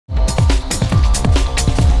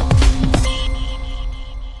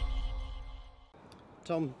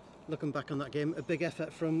Tom, looking back on that game, a big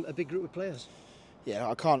effort from a big group of players. Yeah,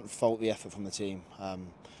 I can't fault the effort from the team.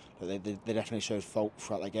 They definitely showed fault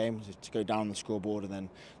throughout the game. To go down the scoreboard and then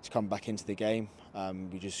to come back into the game,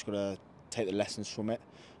 we just got to take the lessons from it,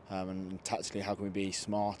 and tactically, how can we be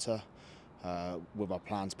smarter with our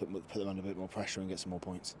plans, put them under a bit more pressure and get some more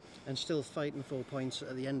points. And still fighting for points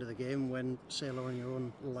at the end of the game when Sailor on your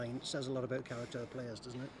own line says a lot about character of players,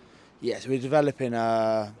 doesn't it? Yes, we're developing.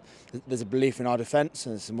 There's a belief in our defence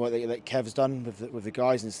and some work that Kev's done with the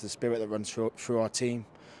guys, and it's the spirit that runs through our team.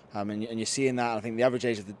 And you're seeing that. I think the average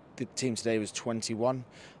age of the team today was 21,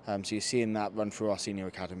 so you're seeing that run through our senior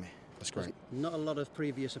academy. That's great. There's not a lot of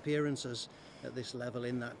previous appearances at this level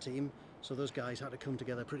in that team, so those guys had to come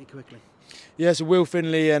together pretty quickly. Yeah, so Will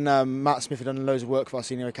Finley and Matt Smith have done loads of work for our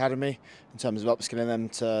senior academy in terms of upskilling them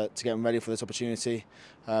to get them ready for this opportunity.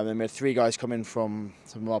 Then we had 3 guys come in from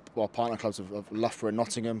some of our partner clubs of Loughborough and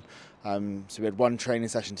Nottingham. So we had one training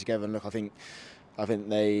session together, and look, I think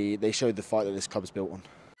they showed the fight that this club's built on.